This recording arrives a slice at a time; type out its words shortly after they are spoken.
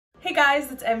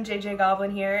guys, it's MJJ Goblin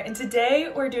here, and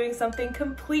today we're doing something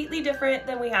completely different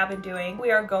than we have been doing. We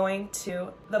are going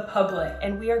to the Public,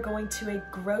 and we are going to a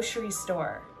grocery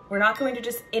store. We're not going to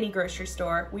just any grocery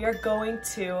store. We are going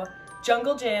to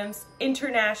Jungle Jim's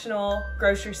International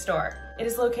Grocery Store. It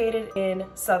is located in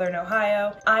Southern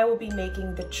Ohio. I will be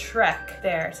making the trek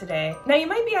there today. Now you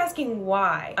might be asking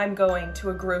why I'm going to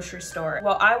a grocery store.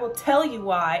 Well, I will tell you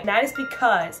why, and that is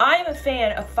because I am a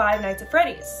fan of Five Nights at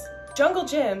Freddy's. Jungle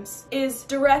Jim's is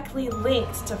directly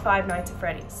linked to Five Nights at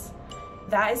Freddy's.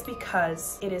 That is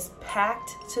because it is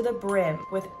packed to the brim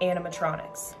with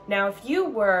animatronics. Now, if you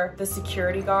were the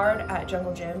security guard at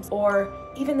Jungle Jim's or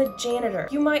even the janitor,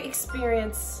 you might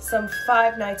experience some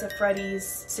Five Nights at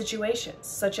Freddy's situations,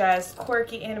 such as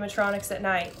quirky animatronics at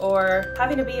night or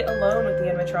having to be alone with the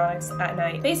animatronics at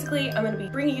night. Basically, I'm going to be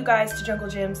bringing you guys to Jungle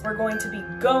Jim's. We're going to be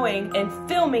going and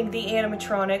filming the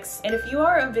animatronics, and if you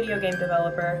are a video game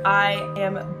developer, I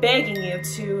am begging you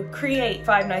to create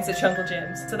Five Nights at Jungle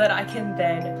Jim's so that I can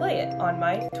then play it on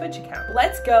my Twitch account.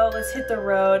 Let's go, let's hit the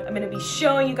road. I'm gonna be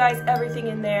showing you guys everything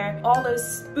in there, all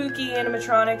those spooky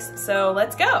animatronics, so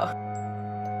let's go.